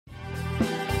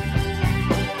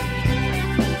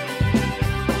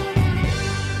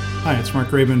Hi, it's Mark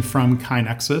Graban from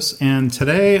KaiNexus, and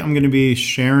today I'm going to be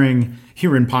sharing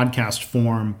here in podcast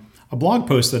form a blog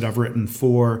post that I've written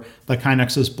for the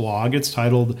KaiNexus blog. It's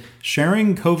titled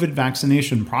Sharing COVID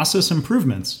Vaccination Process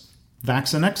Improvements,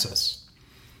 VaxaNexus.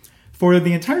 For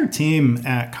the entire team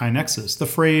at KaiNexus, the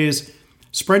phrase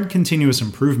spread continuous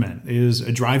improvement is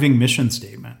a driving mission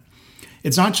statement.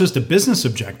 It's not just a business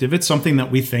objective, it's something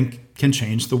that we think can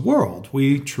change the world.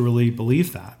 We truly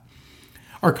believe that.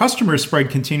 Our customers spread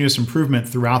continuous improvement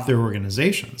throughout their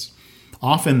organizations.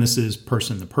 Often this is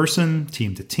person to person,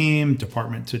 team to team,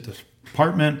 department to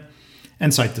department,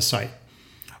 and site to site.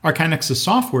 Our KaiNexus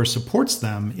software supports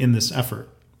them in this effort.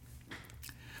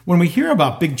 When we hear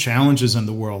about big challenges in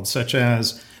the world, such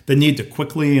as the need to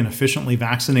quickly and efficiently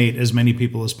vaccinate as many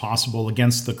people as possible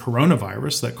against the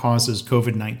coronavirus that causes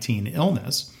COVID-19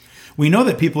 illness, we know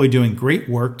that people are doing great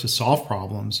work to solve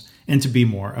problems and to be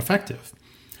more effective.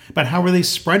 But how are they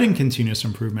spreading continuous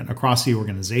improvement across the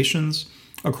organizations,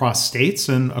 across states,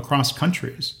 and across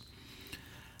countries?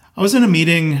 I was in a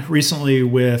meeting recently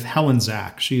with Helen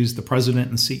Zach. She's the president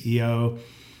and CEO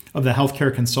of the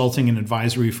healthcare consulting and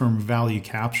advisory firm Value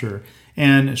Capture.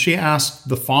 And she asked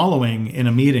the following in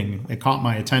a meeting. It caught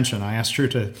my attention. I asked her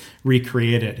to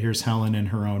recreate it. Here's Helen in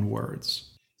her own words.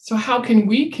 So how can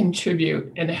we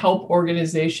contribute and help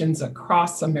organizations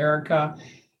across America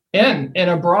and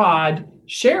abroad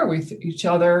share with each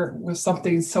other with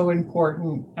something so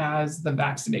important as the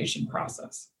vaccination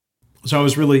process? So I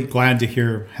was really glad to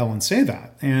hear Helen say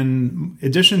that. In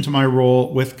addition to my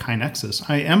role with KaiNexus,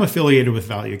 I am affiliated with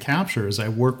Value Capture as I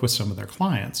work with some of their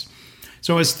clients.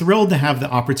 So I was thrilled to have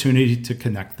the opportunity to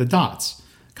connect the dots.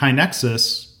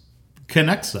 KaiNexus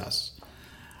connects us.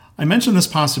 I mentioned this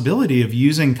possibility of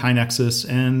using KaiNexus,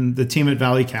 and the team at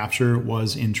Value Capture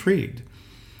was intrigued.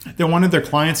 They wanted their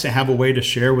clients to have a way to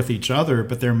share with each other,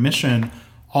 but their mission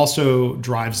also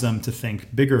drives them to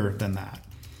think bigger than that.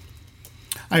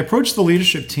 I approached the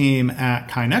leadership team at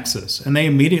KaiNexus, and they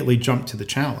immediately jumped to the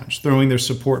challenge, throwing their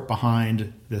support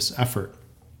behind this effort.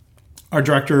 Our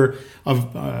director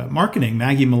of marketing,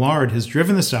 Maggie Millard, has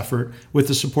driven this effort with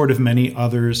the support of many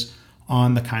others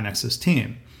on the KaiNexus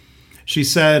team. She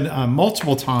said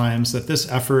multiple times that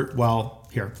this effort, well,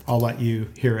 here, I'll let you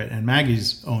hear it in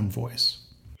Maggie's own voice.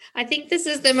 I think this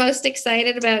is the most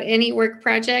excited about any work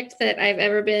project that I've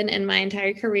ever been in my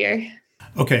entire career.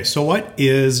 Okay, so what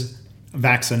is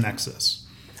VaxaNexus?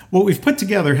 What we've put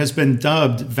together has been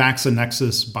dubbed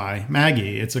VaxaNexus by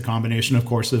Maggie. It's a combination, of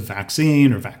course, of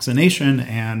vaccine or vaccination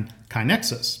and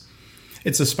KaiNexus.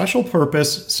 It's a special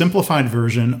purpose, simplified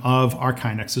version of our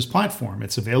KaiNexus platform.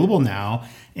 It's available now,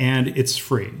 and it's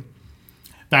free.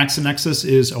 VaxaNexus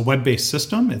is a web-based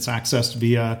system. It's accessed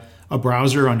via a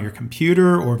browser on your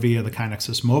computer or via the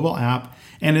KaiNexus mobile app,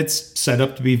 and it's set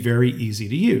up to be very easy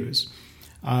to use.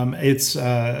 It's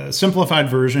a simplified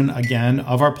version, again,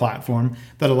 of our platform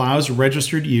that allows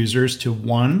registered users to,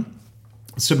 1,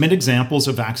 submit examples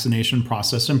of vaccination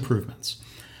process improvements,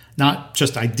 not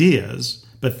just ideas,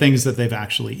 but things that they've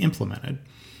actually implemented,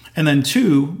 and then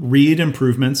 2, read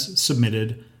improvements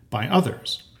submitted by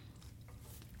others.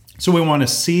 So we want to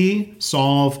see,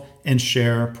 solve, and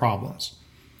share problems.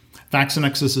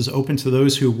 VaxaNexus is open to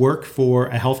those who work for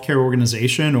a healthcare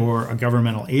organization or a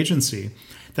governmental agency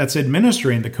that's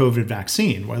administering the COVID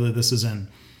vaccine, whether this is in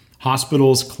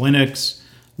hospitals, clinics,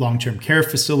 long-term care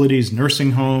facilities,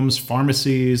 nursing homes,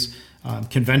 pharmacies,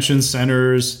 convention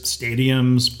centers,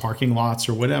 stadiums, parking lots,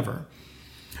 or whatever.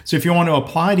 So if you want to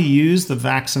apply to use the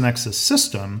VaxaNexus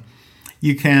system,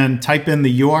 you can type in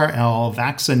the URL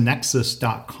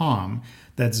vaxanexus.com.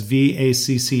 That's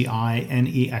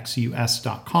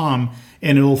VACCINEXUS.com,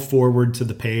 and it'll forward to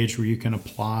the page where you can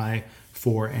apply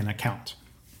for an account.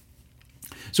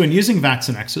 So in using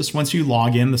VaxaNexus, once you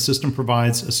log in, the system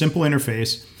provides a simple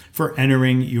interface for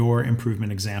entering your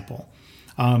improvement example.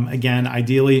 Again,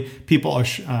 ideally, people are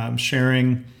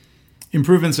sharing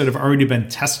improvements that have already been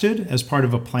tested as part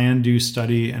of a plan, do,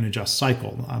 study, and adjust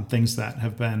cycle, things that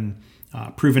have been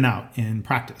proven out in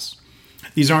practice.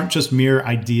 These aren't just mere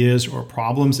ideas or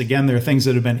problems. Again, they're things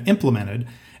that have been implemented.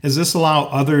 As this allow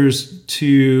others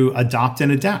to adopt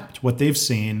and adapt what they've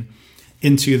seen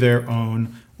into their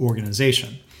own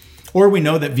organization. Or we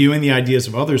know that viewing the ideas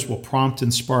of others will prompt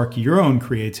and spark your own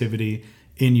creativity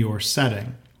in your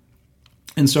setting.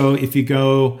 And so if you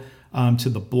go to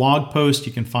the blog post,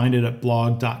 you can find it at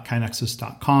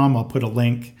blog.kainexus.com. I'll put a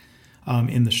link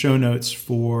in the show notes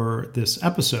for this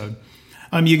episode.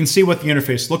 You can see what the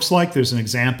interface looks like. There's an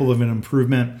example of an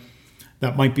improvement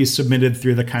that might be submitted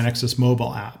through the KaiNexus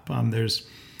mobile app. There's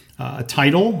a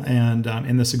title, and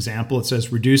in this example, it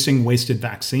says Reducing Wasted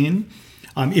Vaccine.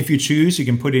 If you choose, you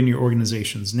can put in your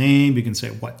organization's name. You can say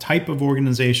what type of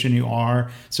organization you are,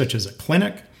 such as a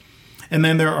clinic. And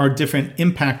then there are different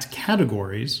impact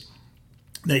categories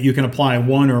that you can apply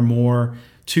one or more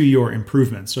to your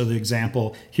improvements. So the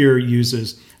example here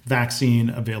uses vaccine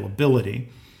availability,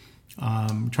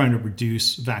 trying to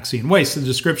reduce vaccine waste. The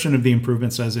description of the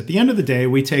improvement says, at the end of the day,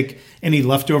 we take any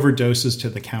leftover doses to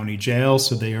the county jail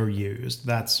so they are used.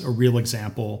 That's a real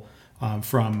example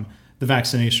from the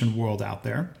vaccination world out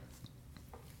there.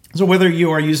 So whether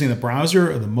you are using the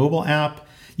browser or the mobile app,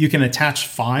 you can attach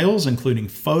files, including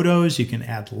photos. You can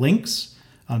add links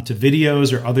to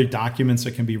videos or other documents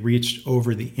that can be reached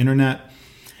over the internet.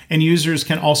 And users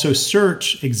can also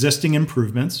search existing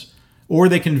improvements, or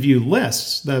they can view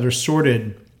lists that are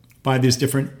sorted by these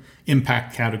different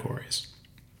impact categories.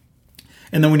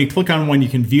 And then when you click on one, you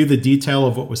can view the detail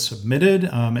of what was submitted,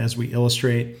 as we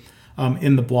illustrate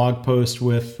in the blog post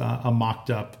with a mocked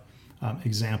up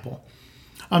example.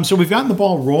 So we've gotten the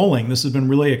ball rolling. This has been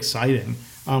really exciting.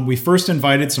 We first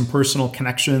invited some personal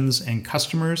connections and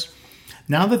customers.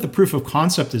 Now that the proof of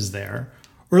concept is there,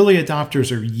 early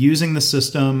adopters are using the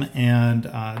system and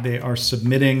they are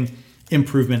submitting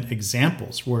improvement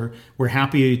examples. We're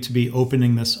happy to be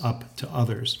opening this up to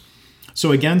others.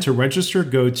 So again, to register,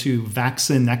 go to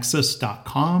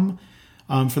vaccinexus.com.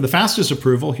 For the fastest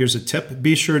approval, here's a tip.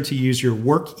 Be sure to use your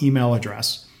work email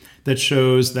address that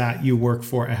shows that you work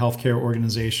for a healthcare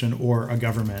organization or a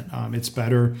government. It's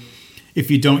better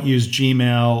if you don't use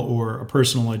Gmail or a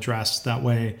personal address. That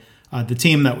way, the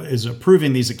team that is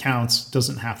approving these accounts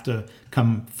doesn't have to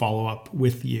come follow up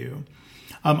with you.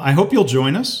 I hope you'll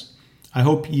join us. I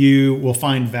hope you will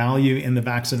find value in the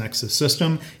VaccineNexus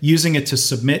system, using it to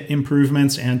submit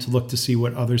improvements and to look to see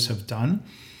what others have done.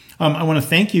 I want to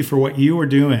thank you for what you are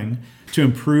doing to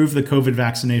improve the COVID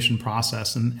vaccination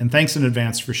process. And thanks in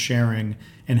advance for sharing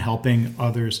and helping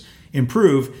others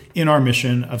improve in our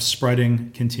mission of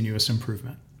spreading continuous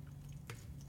improvement.